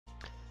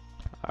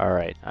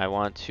Alright, I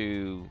want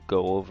to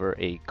go over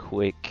a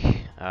quick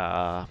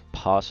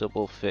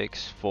possible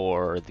fix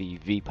for the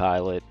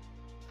Vpilot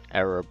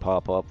error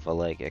pop-up for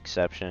like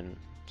exception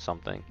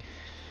something.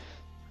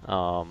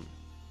 So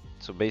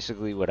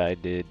basically what I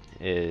did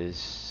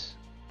is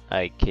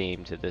I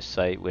came to this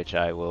site, which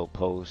I will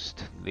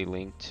post the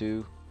link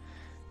to,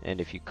 and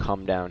if you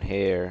come down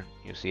here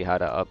you'll see how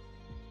to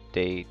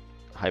update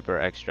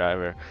HyperX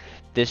driver.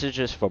 This is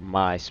just for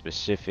my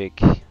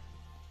specific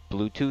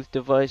Bluetooth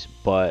device,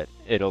 but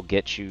it'll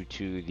get you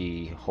to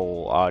the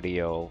whole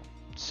audio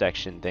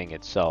section thing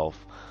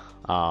itself.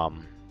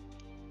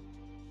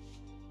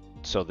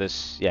 So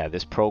this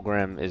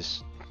program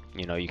is,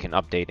 you can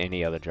update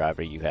any other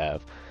driver you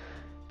have.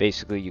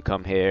 Basically, you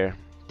come here,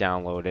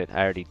 download it.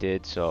 I already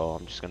did, so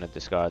I'm just gonna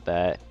discard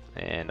that,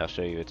 and I'll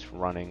show you it's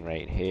running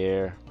right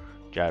here.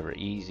 Driver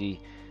easy.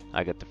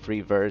 I got the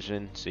free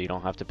version, so you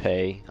don't have to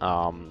pay.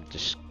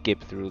 Just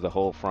skip through the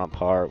whole front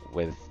part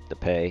with the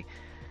pay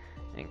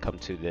and come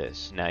to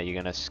this. Now you're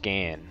gonna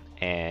scan,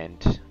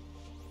 and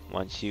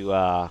once you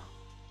hold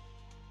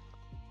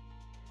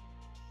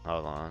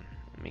on,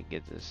 let me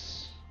get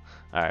this.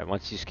 Alright,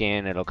 once you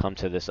scan, it'll come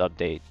to this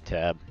update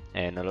tab,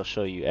 and it'll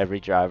show you every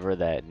driver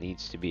that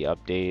needs to be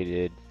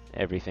updated,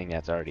 everything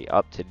that's already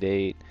up to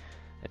date,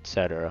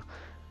 etc.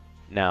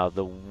 Now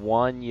the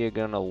one you're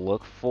gonna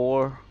look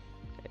for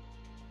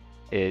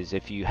is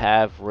if you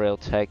have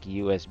realtek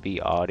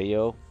USB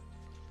audio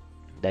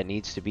that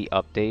needs to be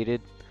updated.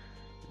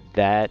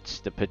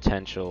 That's the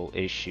potential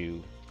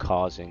issue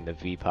causing the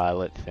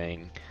Vpilot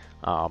thing.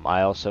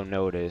 I also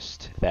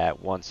noticed that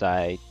once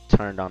I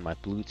turned on my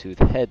Bluetooth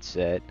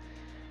headset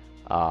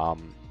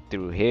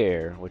through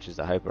here, which is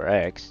the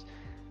HyperX,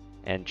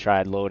 and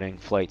tried loading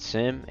Flight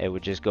Sim, it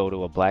would just go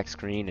to a black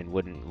screen and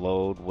wouldn't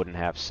load, wouldn't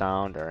have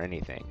sound or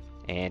anything.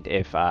 And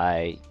if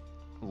I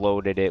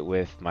loaded it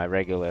with my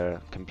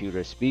regular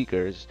computer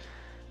speakers,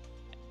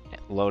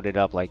 loaded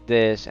up like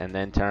this, and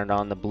then turned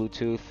on the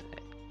Bluetooth,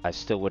 I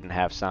still wouldn't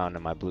have sound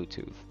in my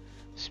Bluetooth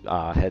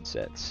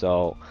headset.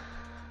 So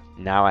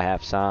now I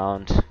have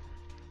sound,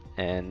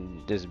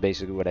 and this is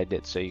basically what I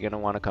did. So you're gonna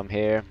want to come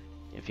here.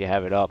 If you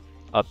have it up,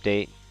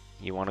 update.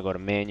 You want to go to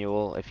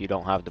manual if you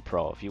don't have the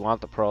pro. If you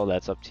want the pro,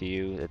 that's up to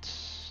you.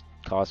 It's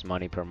costs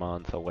money per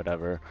month or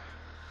whatever.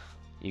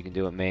 You can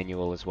do it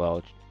manual as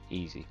well,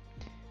 easy.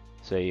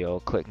 So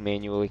you'll click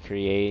manually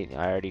create.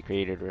 I already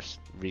created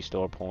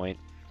restore point.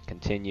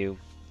 Continue,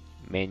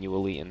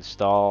 manually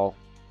install.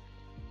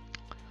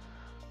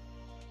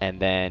 And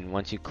then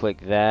once you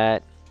click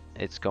that,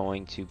 it's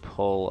going to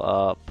pull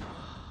up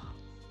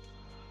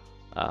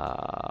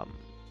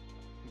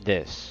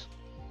this.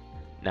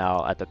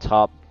 Now at the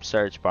top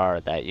search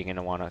bar that you're going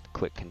to want to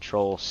click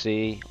Control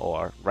C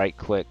or right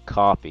click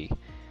copy.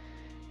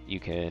 You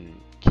can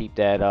keep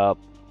that up,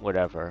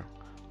 whatever.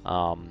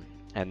 And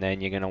then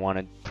you're going to want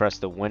to press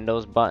the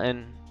Windows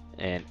button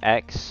and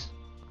X,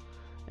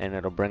 and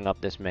it'll bring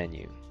up this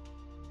menu.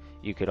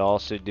 You could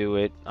also do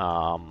it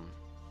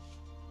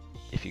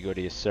if you go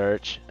to your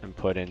search and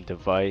put in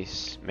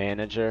device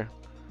manager,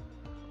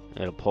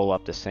 it'll pull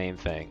up the same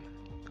thing.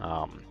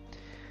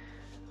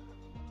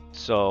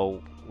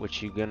 So what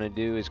you're gonna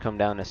do is come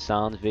down to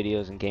sounds,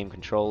 videos, and game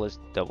controllers,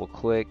 double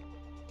click,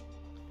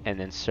 and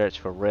then search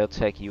for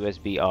realtek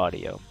USB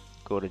audio.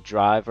 Go to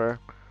driver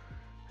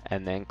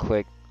and then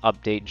click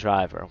update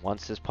driver.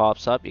 Once this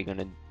pops up, you're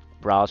gonna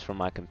browse from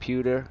my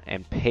computer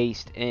and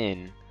paste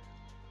in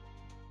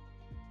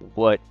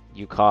what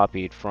you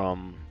copied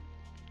from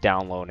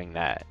downloading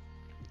that.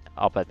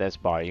 Up at this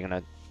bar, you're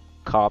gonna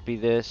copy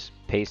this,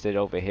 paste it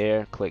over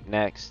here, click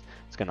next.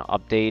 It's gonna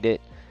update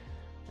it,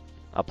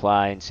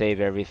 apply and save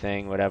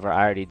everything, whatever.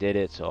 I already did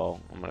it, so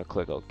I'm gonna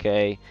click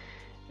OK.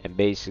 And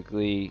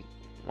basically,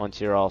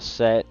 once you're all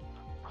set,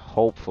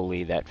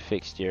 hopefully that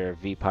fixed your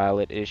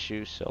Vpilot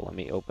issue. So let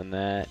me open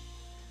that,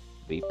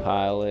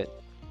 Vpilot,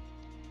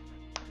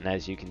 and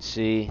as you can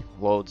see,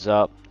 loads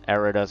up.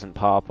 Error doesn't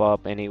pop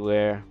up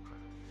anywhere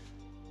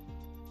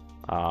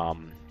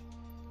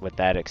with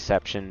that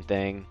exception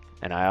thing.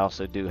 And I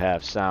also do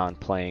have sound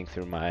playing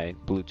through my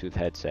Bluetooth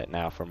headset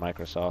now for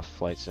Microsoft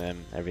Flight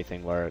Sim.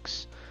 Everything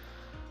works.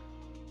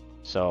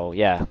 So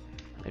yeah,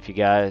 if you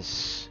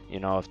guys,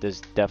 if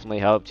this definitely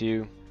helped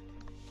you,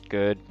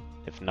 good.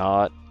 If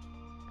not,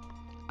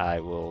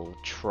 I will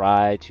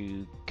try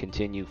to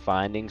continue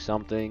finding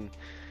something,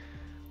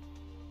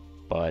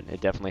 but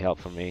it definitely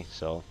helped for me,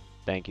 so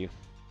thank you.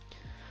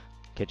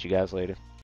 Catch you guys later.